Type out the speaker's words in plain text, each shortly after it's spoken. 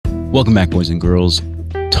Welcome back, boys and girls.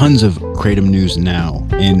 Tons of Kratom news now,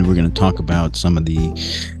 and we're going to talk about some of the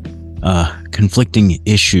conflicting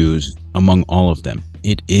issues among all of them.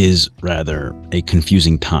 It is rather a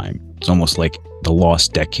confusing time. It's almost like the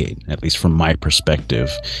lost decade, at least from my perspective.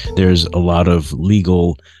 There's a lot of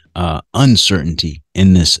legal uncertainty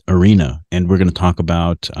in this arena, and we're going to talk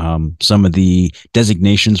about some of the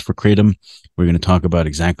designations for Kratom. We're going to talk about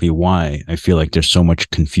exactly why I feel like there's so much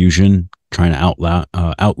confusion, trying to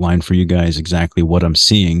outline for you guys exactly what I'm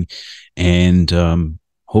seeing. And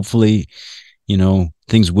hopefully,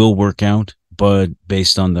 things will work out. But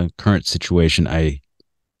based on the current situation, I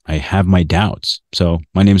have my doubts. So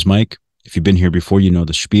my name is Mike. If you've been here before, you know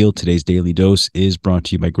the spiel. Today's Daily Dose is brought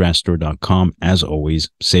to you by grassstore.com. As always,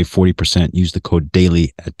 save 40%. Use the code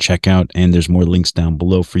DAILY at checkout. And there's more links down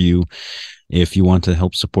below for you if you want to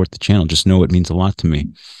help support the channel. Just know it means a lot to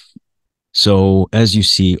me. So as you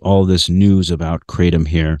see all this news about Kratom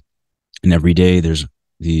here, and every day there's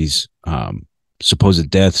these supposed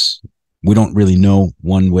deaths. We don't really know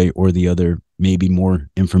one way or the other. Maybe more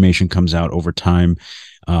information comes out over time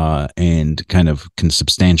and kind of can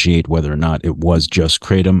substantiate whether or not it was just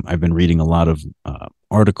Kratom. I've been reading a lot of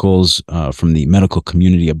articles from the medical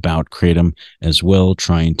community about Kratom as well,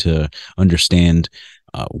 trying to understand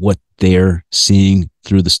what they're seeing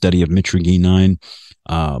through the study of Mitragyna.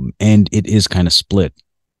 And it is kind of split.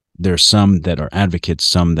 There's some that are advocates,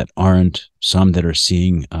 some that aren't, some that are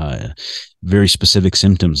seeing very specific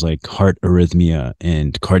symptoms like heart arrhythmia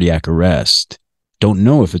and cardiac arrest. Don't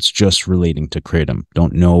know if it's just relating to Kratom.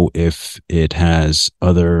 Don't know if it has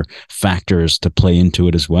other factors to play into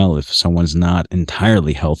it as well. If someone's not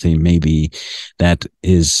entirely healthy, maybe that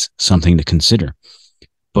is something to consider.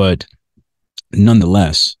 But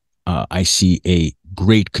nonetheless, I see a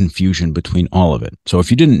great confusion between all of it. So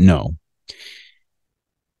if you didn't know,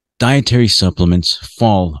 dietary supplements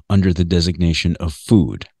fall under the designation of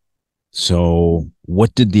food. So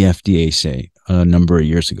what did the FDA say a number of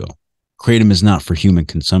years ago? Kratom is not for human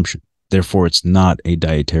consumption. Therefore, it's not a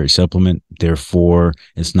dietary supplement. Therefore,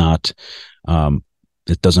 it's not,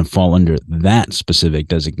 it doesn't fall under that specific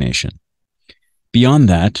designation. Beyond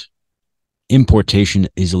that, importation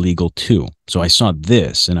is illegal too. So I saw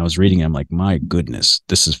this and I was reading it. I'm like, my goodness,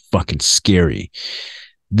 this is fucking scary.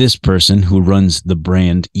 This person who runs the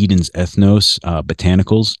brand Eden's Ethnos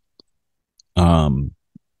Botanicals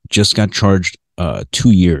just got charged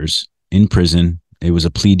 2 years in prison. It was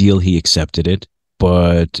a plea deal. He accepted it,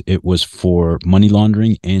 but it was for money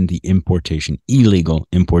laundering and the illegal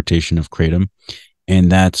importation of Kratom.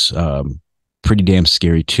 And that's pretty damn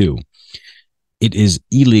scary too. It is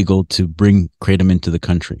illegal to bring Kratom into the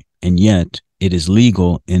country, and yet it is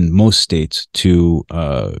legal in most states to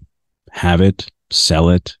have it, sell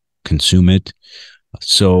it, consume it.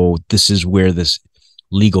 So this is where this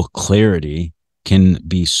legal clarity can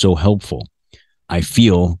be so helpful. I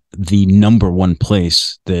feel the number one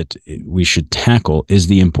place that we should tackle is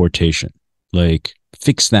the importation. Like,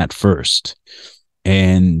 fix that first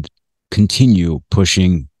and continue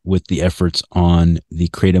pushing with the efforts on the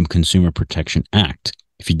Kratom Consumer Protection Act.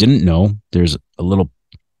 If you didn't know, there's a little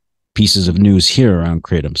pieces of news here around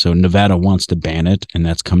Kratom. So Nevada wants to ban it, and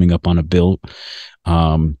that's coming up on a bill.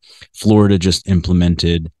 Florida just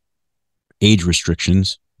implemented age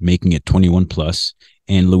restrictions, making it 21 plus,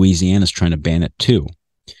 and Louisiana is trying to ban it too.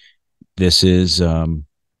 This is,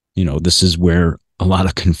 this is where a lot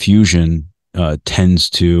of confusion tends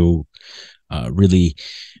to really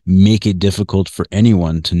make it difficult for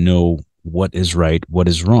anyone to know what is right, what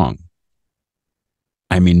is wrong.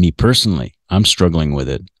 I mean, me personally, I'm struggling with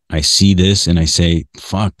it. I see this and I say,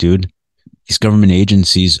 fuck, dude, these government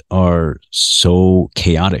agencies are so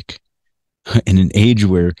chaotic. In an age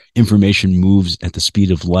where information moves at the speed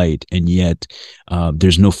of light, and yet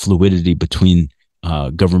there's no fluidity between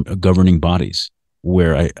governing bodies,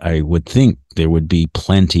 where I would think there would be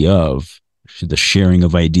plenty of the sharing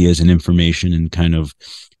of ideas and information and kind of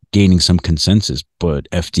gaining some consensus. But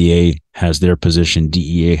FDA has their position,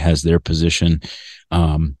 DEA has their position,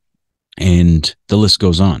 and the list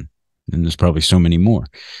goes on. And there's probably so many more.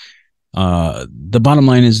 The bottom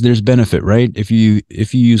line is there's benefit, right? If you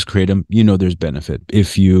use Kratom, there's benefit.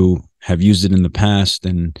 If you have used it in the past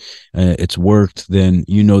and it's worked, then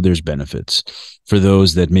there's benefits. For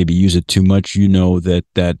those that maybe use it too much,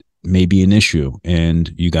 that may be an issue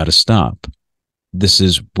and you got to stop. This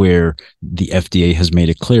is where the FDA has made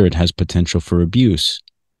it clear it has potential for abuse.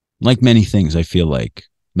 Like many things, I feel like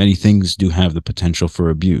many things do have the potential for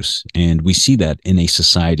abuse. And we see that in a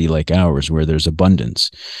society like ours where there's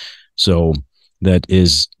abundance. So that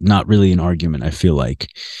is not really an argument, I feel like.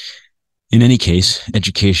 In any case,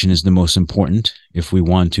 education is the most important if we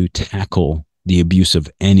want to tackle the abuse of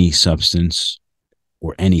any substance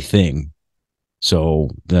or anything. So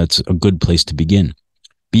that's a good place to begin.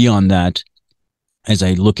 Beyond that, as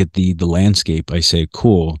I look at the landscape, I say,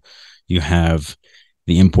 cool, you have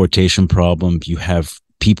the importation problem, you have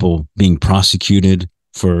people being prosecuted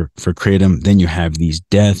for kratom, then you have these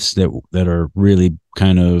deaths that are really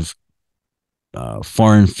kind of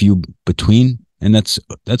far and few between, and that's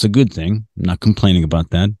a good thing. I'm not complaining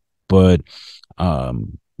about that, but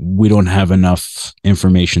we don't have enough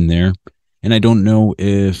information there, and I don't know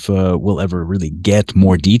if we'll ever really get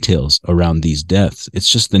more details around these deaths.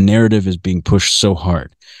 It's just the narrative is being pushed so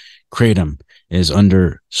hard. Kratom is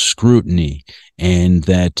under scrutiny, and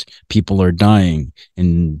that people are dying,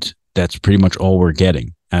 and that's pretty much all we're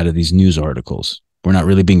getting out of these news articles. We're not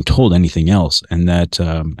really being told anything else, and that's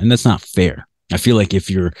not fair. I feel like if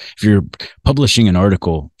you're publishing an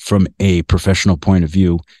article from a professional point of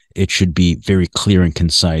view, it should be very clear and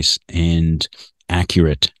concise and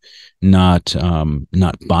accurate, not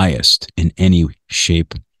biased in any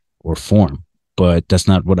shape or form. But that's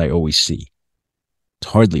not what I always see. It's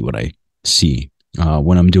hardly what I see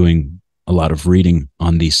when I'm doing a lot of reading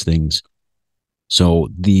on these things. So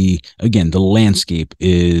the landscape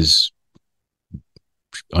is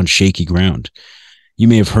on shaky ground. You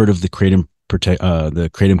may have heard of the Kratom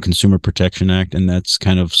Consumer Protection Act, and that's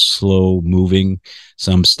kind of slow moving.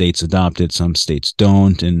 Some states adopt it, some states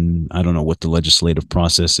don't, and I don't know what the legislative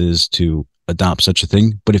process is to adopt such a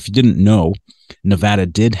thing. But if you didn't know, Nevada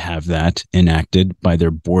did have that enacted by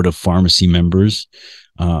their board of pharmacy members,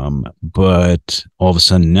 but all of a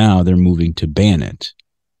sudden now they're moving to ban it.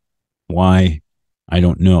 Why? I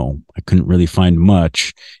don't know. I couldn't really find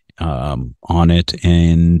much on it,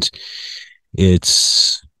 and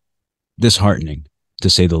it's disheartening, to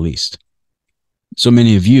say the least. So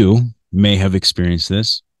many of you may have experienced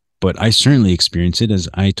this, but I certainly experience it as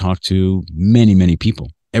I talk to many, many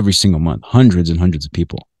people every single month, hundreds and hundreds of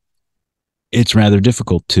people. It's rather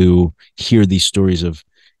difficult to hear these stories of,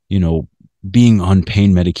 being on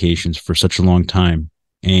pain medications for such a long time.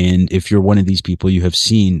 And if you're one of these people, you have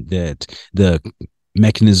seen that the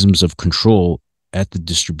mechanisms of control at the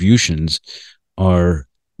distributions are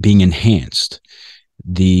being enhanced.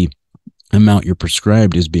 The amount you're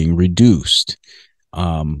prescribed is being reduced,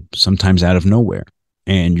 sometimes out of nowhere,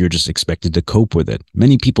 and you're just expected to cope with it.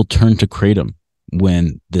 Many people turn to kratom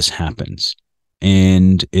when this happens,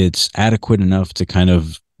 and it's adequate enough to kind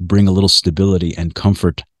of bring a little stability and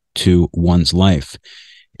comfort to one's life.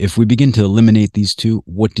 If we begin to eliminate these two,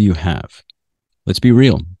 what do you have? Let's be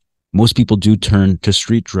real. Most people do turn to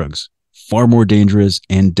street drugs, far more dangerous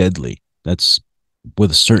and deadly. That's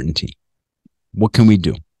with a certainty. What can we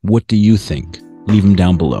do? What do you think? Leave them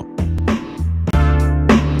down below.